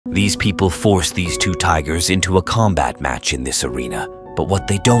These people force these two tigers into a combat match in this arena. But what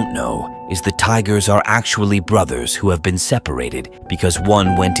they don't know is the tigers are actually brothers who have been separated because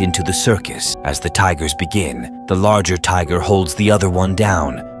one went into the circus. As the tigers begin, the larger tiger holds the other one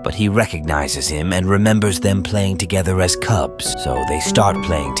down, but he recognizes him and remembers them playing together as cubs, so they start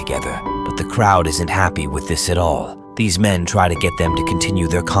playing together. But the crowd isn't happy with this at all. These men try to get them to continue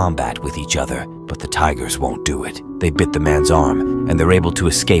their combat with each other, but the tigers won't do it. They bit the man's arm, and they're able to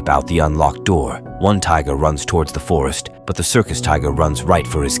escape out the unlocked door. One tiger runs towards the forest, but the circus tiger runs right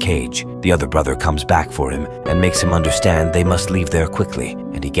for his cage. The other brother comes back for him and makes him understand they must leave there quickly,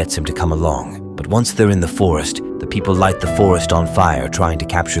 and he gets him to come along. But once they're in the forest, the people light the forest on fire trying to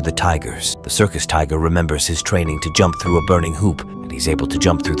capture the tigers. The circus tiger remembers his training to jump through a burning hoop, and he's able to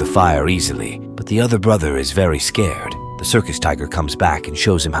jump through the fire easily. But the other brother is very scared. The circus tiger comes back and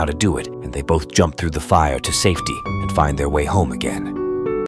shows him how to do it, and they both jump through the fire to safety and find their way home again.